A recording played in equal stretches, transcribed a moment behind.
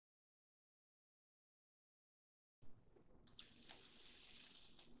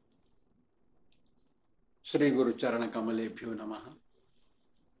Sri Guru Charana Kamalebhyo Namaha.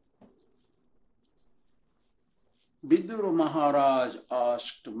 Vidura Maharaj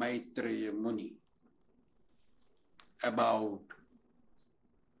asked Maitreya Muni about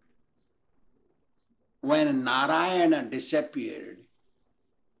when Narayana disappeared,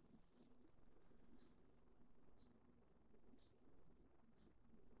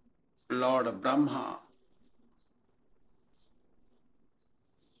 Lord Brahma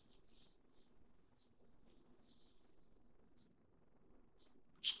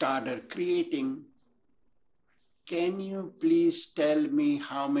started creating. Can you please tell me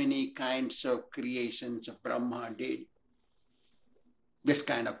how many kinds of creations Brahma did? This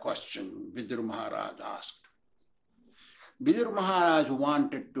kind of question Vidura Maharaj asked. Vidura Maharaj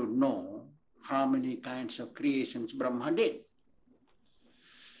wanted to know how many kinds of creations Brahma did.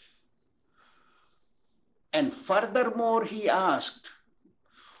 And furthermore, he asked,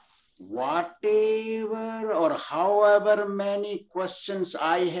 whatever or however many questions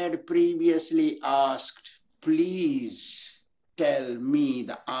I had previously asked, please tell me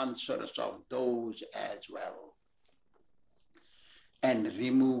the answers of those as well and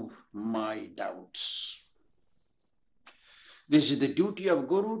remove my doubts. This is the duty of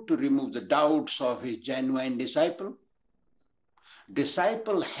Guru, to remove the doubts of his genuine disciple.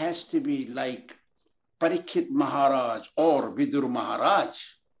 Disciple has to be like Parikshit Maharaj or Vidura Maharaj.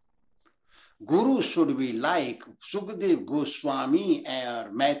 Guru should be like Sukadeva Goswami or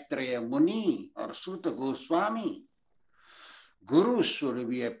Maitreya Muni or Suta Goswami. Guru should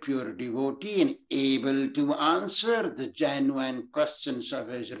be a pure devotee and able to answer the genuine questions of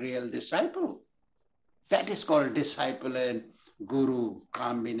his real disciple. That is called disciple and Guru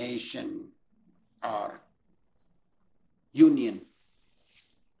combination or union.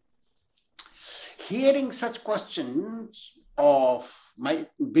 Hearing such questions of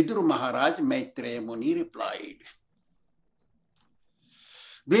Vidura Maharaj, Maitreya Muni replied,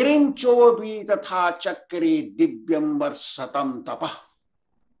 Virinchovi tatha chakri divyam varsatam tapa.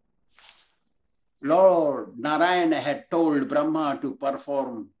 Lord Narayana had told Brahma to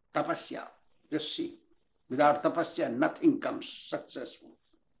perform tapasya. Just see, without tapasya, nothing comes successful.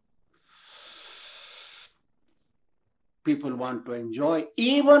 People want to enjoy.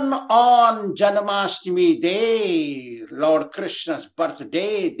 Even on Janmashtami day, Lord Kṛṣṇa's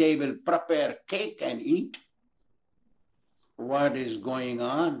birthday, they will prepare cake and eat. What is going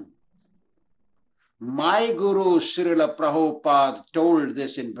on? My Guru Srila Prabhupāda told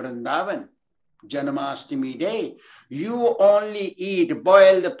this in Vrindavan, Janmashtami day, you only eat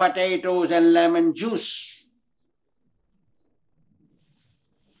boiled potatoes and lemon juice.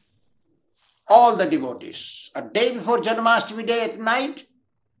 All the devotees. A day before Janmashtami day at night,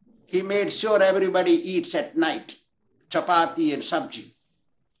 he made sure everybody eats at night, chapati and sabji.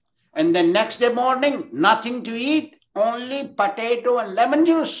 And then next day morning, nothing to eat, only potato and lemon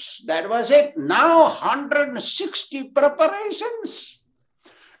juice. That was it. Now 160 preparations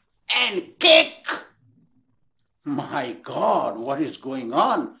and cake. My God, what is going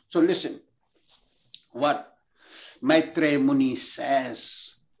on? So listen, what Maitreya Muni says.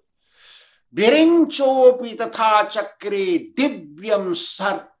 Virinchopi tatha chakri divyam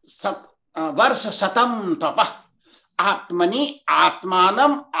varsa satam tapa atmani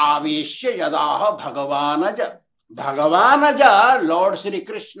atmanam aveshya yadaha bhagavanaja. Bhagavanaja, Lord Sri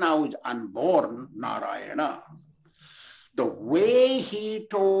Kṛṣṇa, who is unborn Narayana. The way he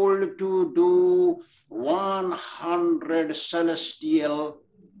told to do 100 celestial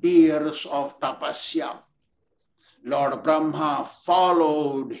years of tapasya, Lord Brahma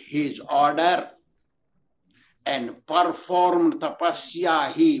followed his order and performed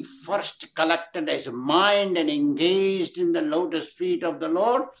tapasya. He first collected his mind and engaged in the lotus feet of the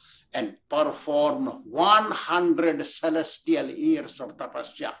Lord and performed 100 celestial years of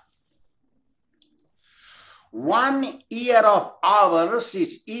tapasya. 1 year of hours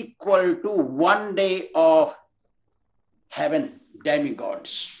is equal to 1 day of heaven,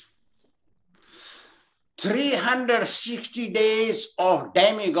 demigods. 360 days of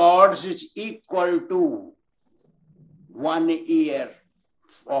demigods is equal to 1 year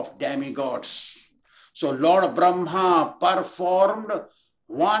of demigods. So Lord Brahma performed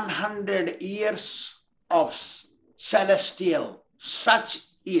 100 years of celestial, such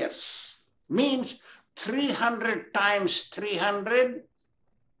years. Means 300 times 300,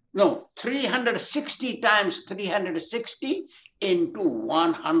 no, 360 times 360 into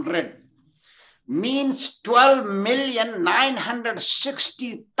 100. Means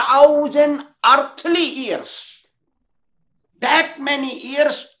 12,960,000 earthly years. That many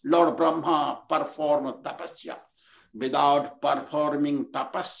years Lord Brahma performed tapasya. Without performing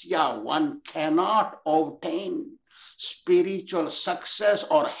tapasya, one cannot obtain spiritual success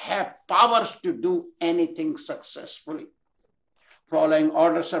or have powers to do anything successfully. Following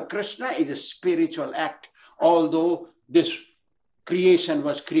orders of Kṛṣṇa is a spiritual act, although this creation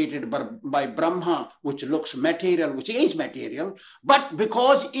was created by Brahma, which looks material, which is material, but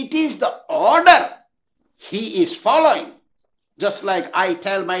because it is the order he is following, just like I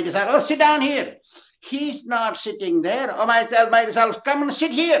tell my disciple, oh, sit down here. He's not sitting there. Or I tell my disciples, come and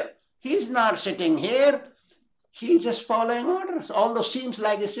sit here. He's not sitting here. He's just following orders. Although seems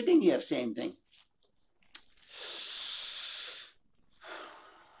like he's sitting here, same thing.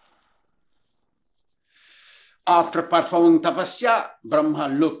 After performing tapasya, Brahma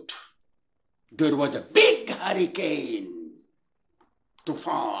looked. There was a big hurricane,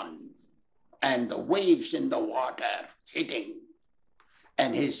 tufan, and the waves in the water hitting.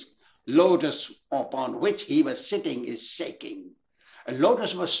 And his lotus upon which he was sitting is shaking. A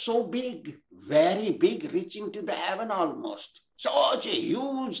lotus was so big, very big, reaching to the heaven almost. Such a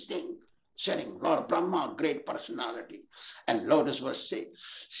huge thing. Sitting, Lord Brahma, great personality. And lotus was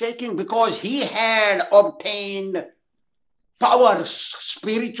shaking because he had obtained power,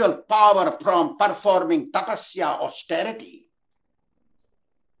 spiritual power from performing tapasya, austerity.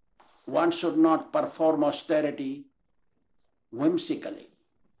 One should not perform austerity whimsically.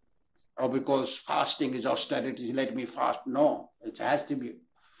 Or because fasting is austerity, let me fast. No, it has to be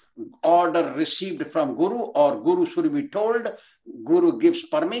order received from Guru, or Guru should be told. Guru gives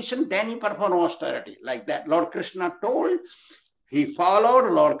permission, then he perform austerity. Like that, Lord Kṛṣṇa told, he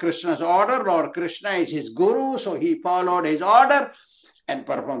followed Lord Kṛṣṇa's order. Lord Kṛṣṇa is his Guru, so he followed his order and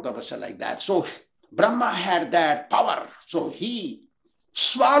performed tapasya like that. So Brahma had that power. So he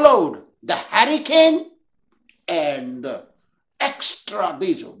swallowed the hurricane and the extra,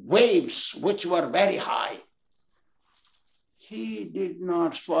 these waves which were very high. He did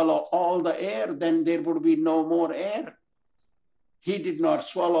not swallow all the air, then there would be no more air. He did not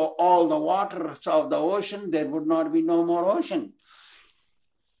swallow all the waters of the ocean, there would not be no more ocean.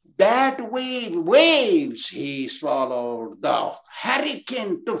 That waves he swallowed, the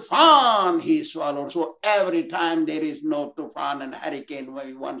hurricane, tufan he swallowed. So every time there is no tufan and hurricane,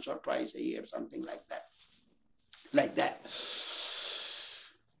 maybe once or twice a year, something like that. Like that.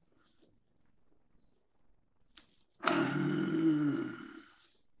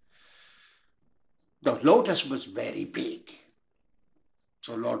 The lotus was very big.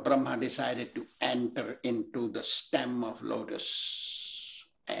 So Lord Brahma decided to enter into the stem of lotus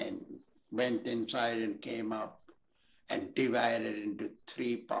and went inside and came up and divided into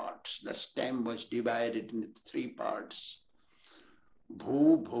 3 parts. The stem was divided into 3 parts.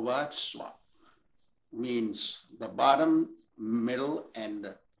 Bhu, Bhuva, Swa means the bottom, middle, and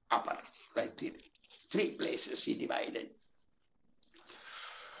the upper. Like 3 places he divided.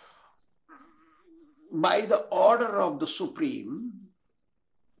 By the order of the Supreme,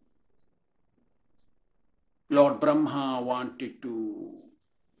 Lord Brahma wanted to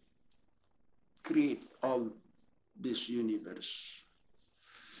create all this universe.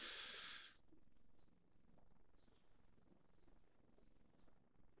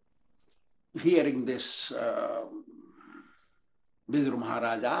 Hearing this, Vidura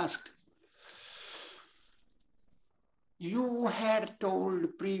Maharaj asked, you had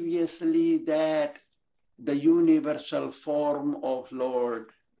told previously that the universal form of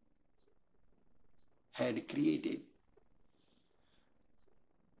Lord had created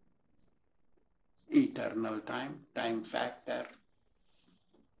eternal time factor.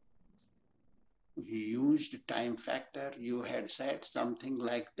 He used time factor. You had said something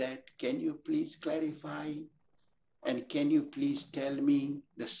like that. Can you please clarify? And can you please tell me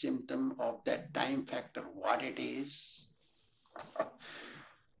the symptom of that time factor, what it is?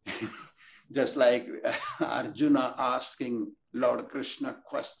 Just like Arjuna asking Lord Kṛṣṇa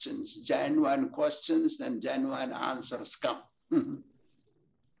questions, genuine questions and genuine answers come.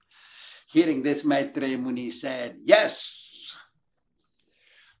 Hearing this, Maitreya Muni said, yes,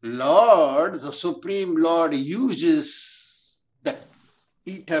 Lord, the Supreme Lord uses the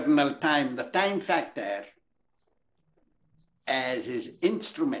eternal time, the time factor, as his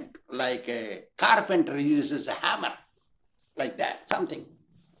instrument, like a carpenter uses a hammer, like that, something.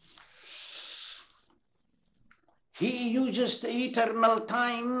 He uses the eternal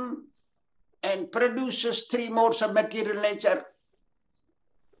time and produces 3 modes of material nature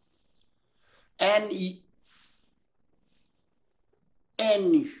and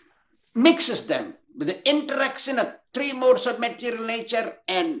mixes them with the interaction of 3 modes of material nature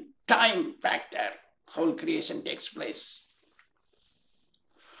and time factor. Whole creation takes place.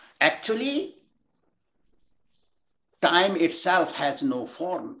 Actually, Time itself has no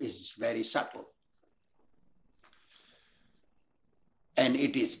form, is very subtle. And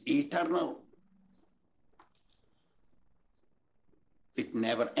it is eternal. It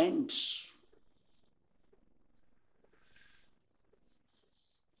never ends.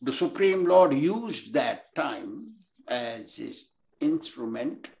 The Supreme Lord used that time as his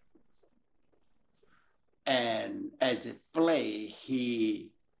instrument, and as a play,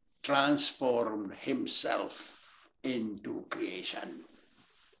 he transformed himself into creation.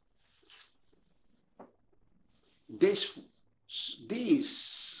 These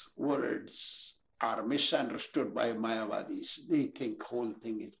words are misunderstood by Mayavadis. They think whole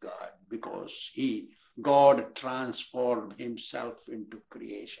thing is God because God transformed himself into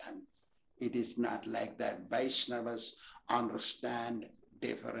creation. It is not like that. Vaishnavas understand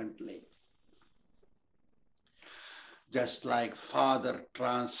differently. Just like father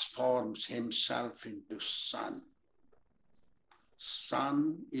transforms himself into son.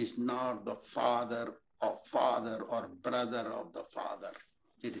 Son is not the father or brother of the father.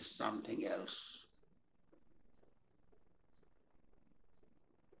 It is something else.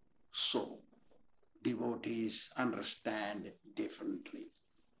 So, devotees understand differently.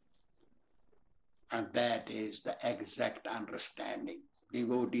 And that is the exact understanding.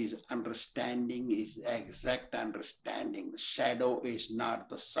 Devotees' understanding is exact understanding. Shadow is not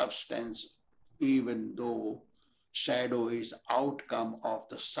the substance, even though shadow is outcome of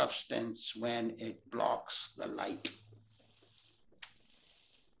the substance when it blocks the light.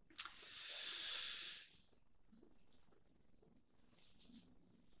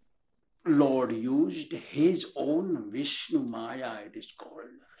 Lord used his own Vishnu Maya, it is called,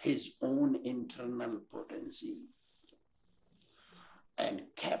 his own internal potency, and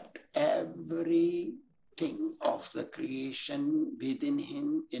kept everything of the creation within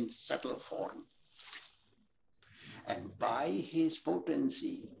him in subtle form. And by his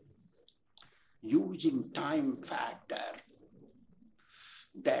potency, using time factor,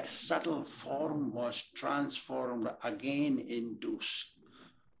 that subtle form was transformed again into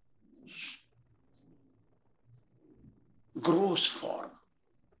gross form.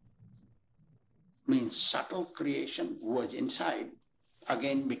 Means subtle creation was inside,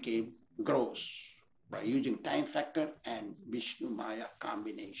 again became gross by using time factor and Vishnu Maya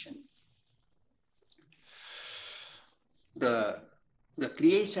combination. The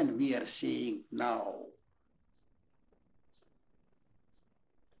creation we are seeing now,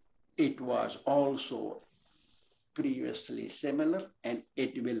 it was also previously similar and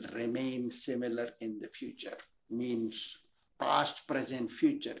it will remain similar in the future. Means past, present,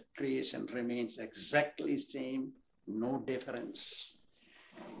 future, creation remains exactly same, no difference.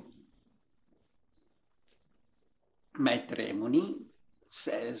 Maitreya Muni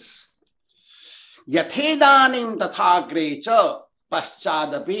says, Yathedanim tathagre cha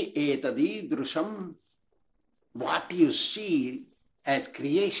paschadapi etadidrusham. What you see as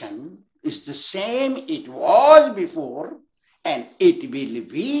creation is the same it was before and it will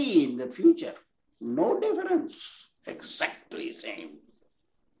be in the future. No difference, exactly same.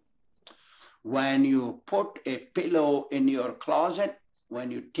 When you put a pillow in your closet, when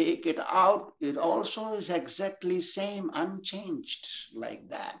you take it out, it also is exactly same, unchanged, like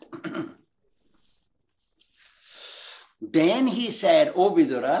that. Then he said, O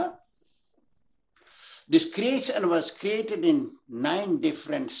Vidura, this creation was created in 9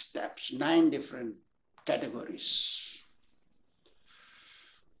 different steps, 9 different categories.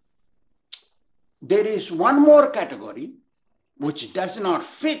 There is one more category which does not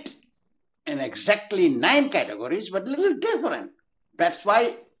fit in exactly 9 categories, but a little different. That's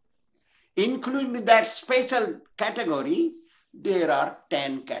why, including that special category, there are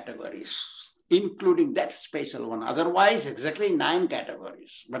 10 categories, including that special one. Otherwise, exactly 9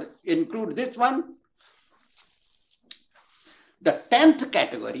 categories. But include this one. The 10th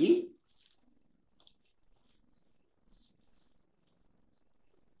category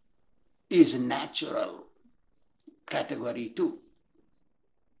is natural category too,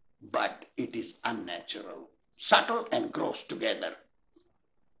 but it is unnatural, subtle and gross together.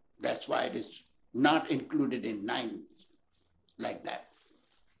 That's why it is not included in 9 like that.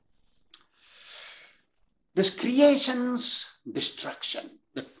 This creation's destruction,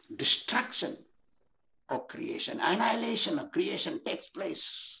 the destruction of creation, annihilation of creation takes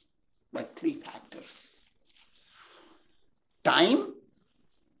place by 3 factors. Time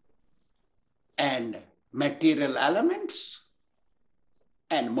and material elements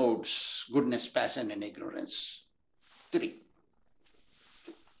and modes, goodness, passion, and ignorance. 3.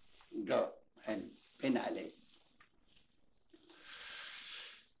 Go and annihilate.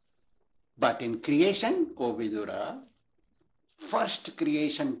 But in creation, O Vidura, first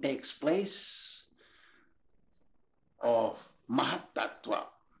creation takes place of Mahatattva.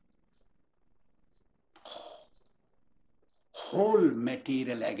 Whole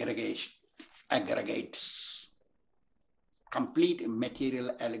material aggregates, complete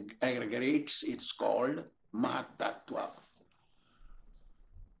material aggregates, it's called Mahatattva.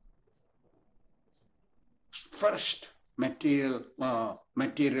 First material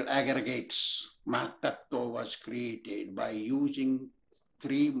aggregates, Mahatattva was created by using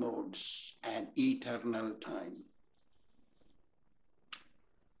three modes and eternal time.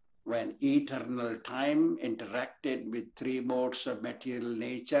 When eternal time interacted with three modes of material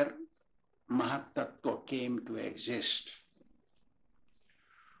nature, Mahatattva came to exist.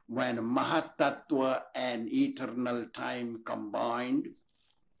 When Mahatattva and eternal time combined,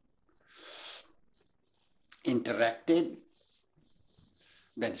 interacted,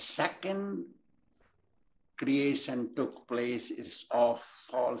 then second creation took place is of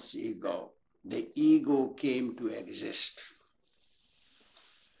false ego. The ego came to exist,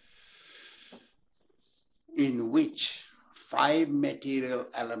 in which five material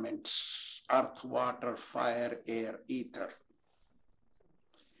elements, earth, water, fire, air, ether,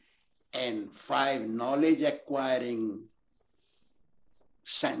 and five knowledge acquiring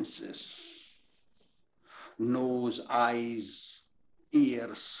senses, nose, eyes,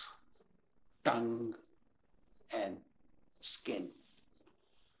 ears, tongue, and skin,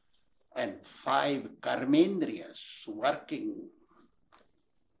 and five karmendriyas, working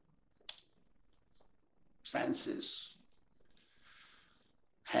senses,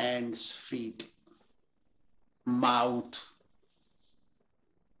 hands, feet, mouth,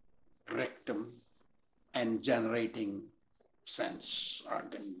 rectum, and generating sense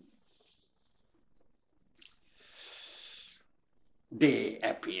organ. They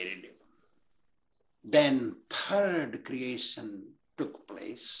appeared. Then third creation took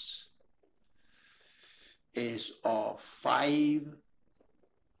place is of five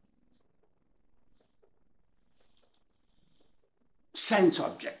sense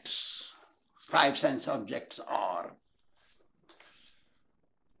objects. Five sense objects are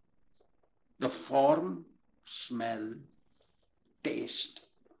the form, smell, taste,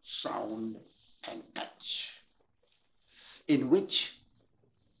 sound, and touch, in which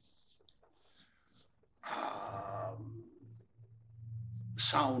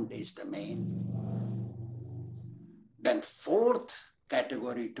sound is the main. Then fourth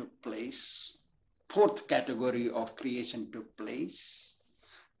category took place. Fourth category of creation took place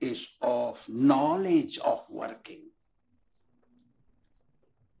is of knowledge of working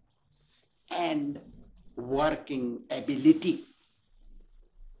and working ability.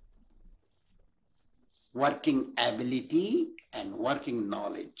 Working ability and working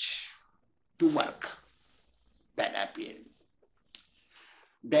knowledge to work, that appeared.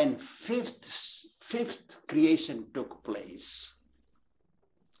 Then fifth creation took place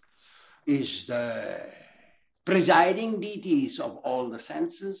is the presiding deities of all the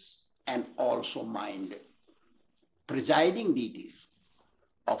senses and also mind. Presiding deities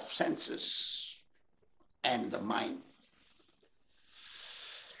of senses and the mind.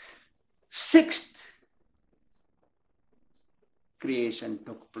 Sixth creation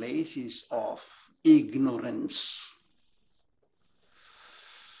took place is of ignorance.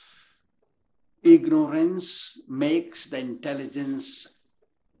 Ignorance makes the intelligence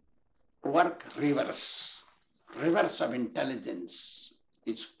work reverse. Reverse of intelligence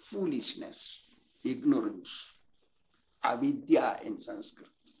is foolishness, ignorance, avidya in Sanskrit.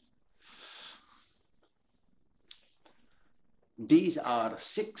 These are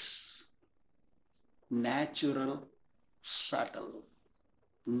six natural, subtle,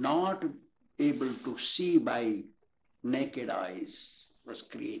 not able to see by naked eyes, was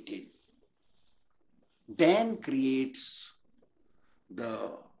created. Then creates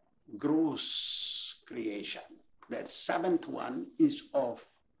the gross creation. The seventh one is of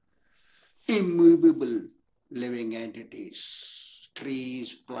immovable living entities,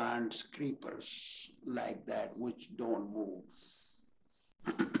 trees, plants, creepers, like that, which don't move.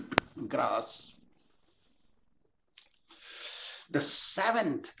 Grass. The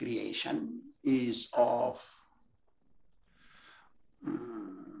seventh creation is of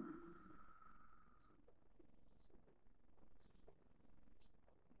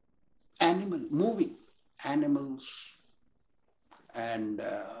moving animals and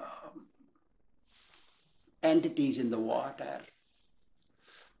entities in the water.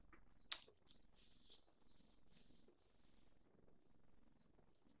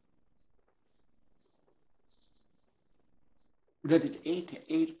 That is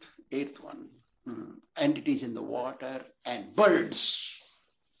eighth one. entities in the water, and birds.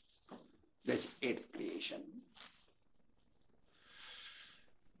 That's eighth creation.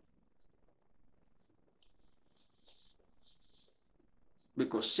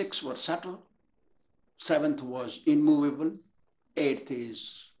 Because six were subtle, seventh was immovable, eighth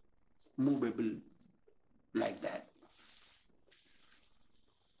is movable, like that.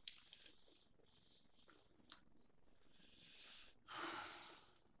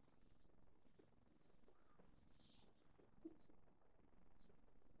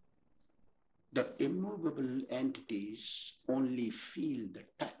 The immovable entities only feel the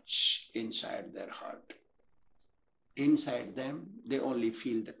touch inside their heart. Inside them, they only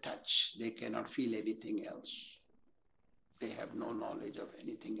feel the touch. They cannot feel anything else. They have no knowledge of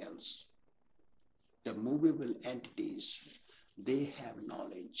anything else. The movable entities, they have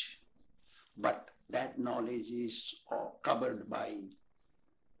knowledge, but that knowledge is covered by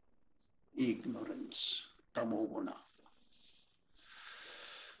ignorance, tamoguna.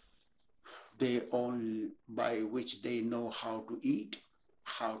 They only, by which they know how to eat,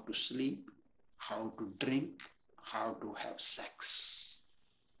 how to sleep, how to drink, how to have sex,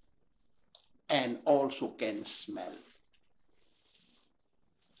 and also can smell.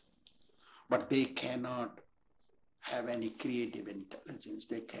 But they cannot have any creative intelligence.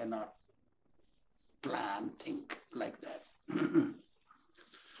 They cannot plan, think like that.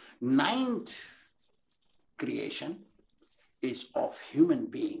 Ninth creation is of human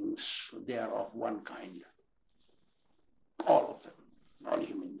beings. They are of one kind. All of them, all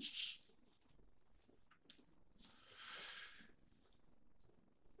humans.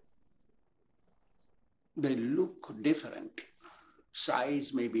 They look different.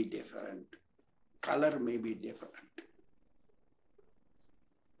 Size may be different. Color may be different.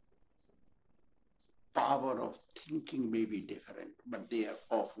 Power of thinking may be different, but they are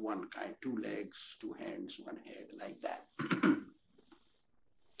of one kind. 2 legs, 2 hands, 1 head, like that.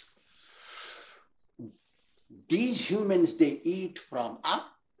 These humans, they eat from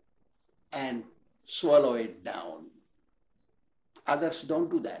up and swallow it down. Others don't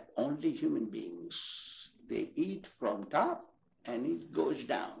do that. Only human beings. They eat from top and it goes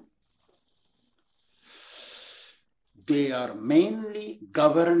down. They are mainly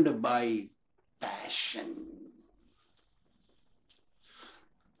governed by passion.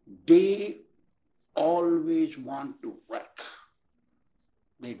 They always want to work.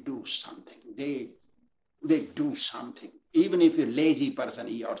 They do something. They do something. Even if you're a lazy person,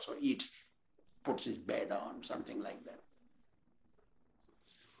 he also eats, puts his bed on, something like that.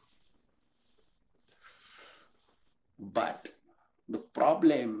 But the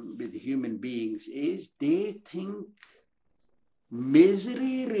problem with human beings is they think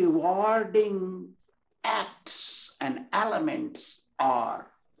misery rewarding acts and elements are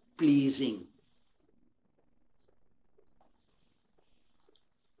pleasing.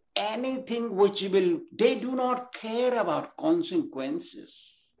 Anything which will, they do not care about consequences.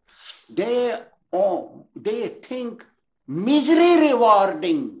 They think misery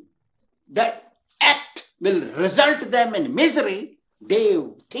rewarding, that act will result them in misery. They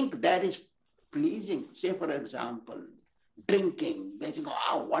think that is pleasing. Say, for example, drinking. They think,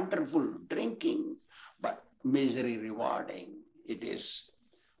 oh, wonderful, drinking, but misery rewarding. It is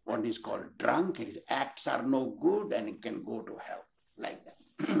what is called drunk. It is, acts are no good and it can go to hell, like that.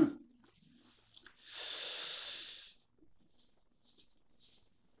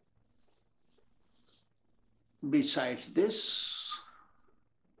 Besides this,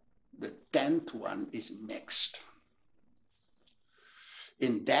 the 10th one is mixed.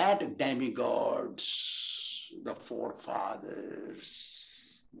 In that, demigods, the forefathers,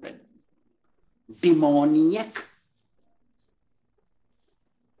 the demoniac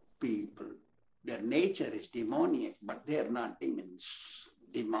people, their nature is demoniac, but they are not demons.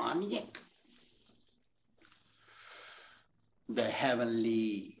 Demoniac. The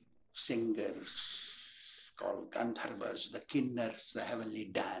heavenly singers called Gandharvas, the Kinnars, the heavenly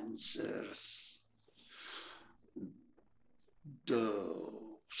dancers, the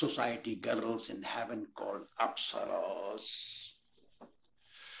society girls in heaven called Apsaras,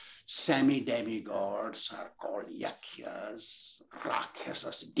 semi-demigods are called Yakshas,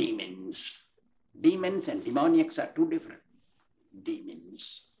 Rakshasas, demons. Demons and demoniacs are two different.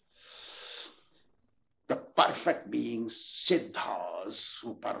 Demons. The perfect beings, Siddhas,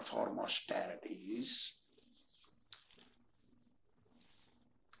 who perform austerities.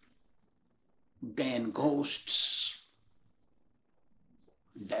 Then ghosts,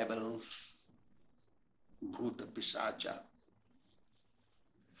 devils, Bhuta Pisacha.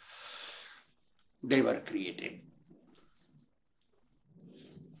 They were created.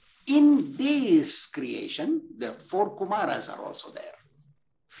 in this creation, the four Kumaras are also there.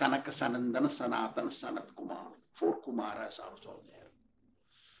 Sanaka, Sanandana, Sanatana, Sanat Kumar. Four Kumaras are also there.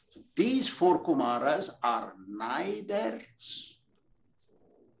 So these four Kumaras are neither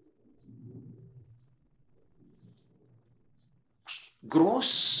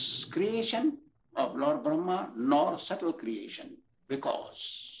gross creation of Lord Brahma nor subtle creation, because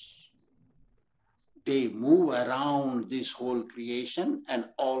they move around this whole creation and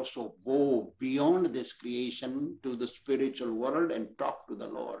also go beyond this creation to the spiritual world and talk to the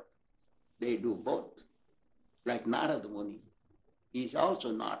Lord. They do both. Like Narada Muni, he is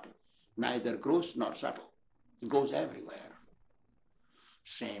also neither gross nor subtle. He goes everywhere.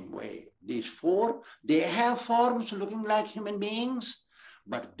 Same way, these four, they have forms looking like human beings,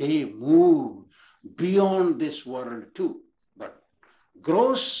 but they move beyond this world too. But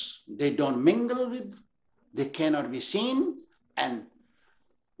gross, they don't mingle with, they cannot be seen, and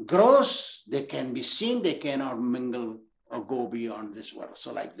gross, they can be seen, they cannot mingle or go beyond this world.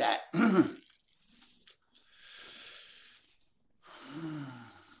 So like that.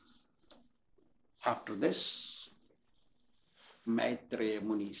 After this, Maitreya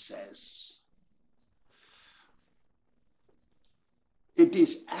Muni says, it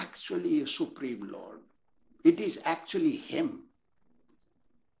is actually a Supreme Lord. It is actually Him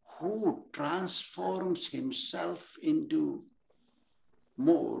who transforms Himself into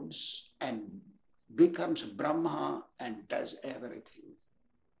modes and becomes Brahma and does everything.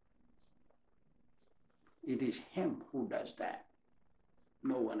 It is Him who does that.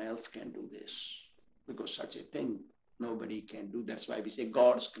 No one else can do this, because such a thing nobody can do. That's why we say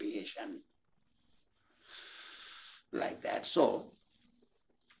God's creation. Like that. So,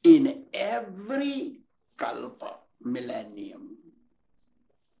 in every kalpa, millennium,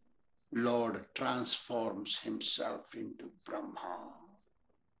 Lord transforms Himself into Brahma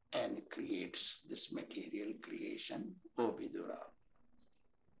and creates this material creation, O Vidura.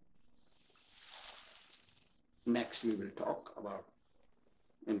 Next we will talk about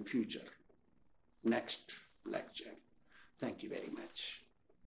in future, next lecture. Thank you very much.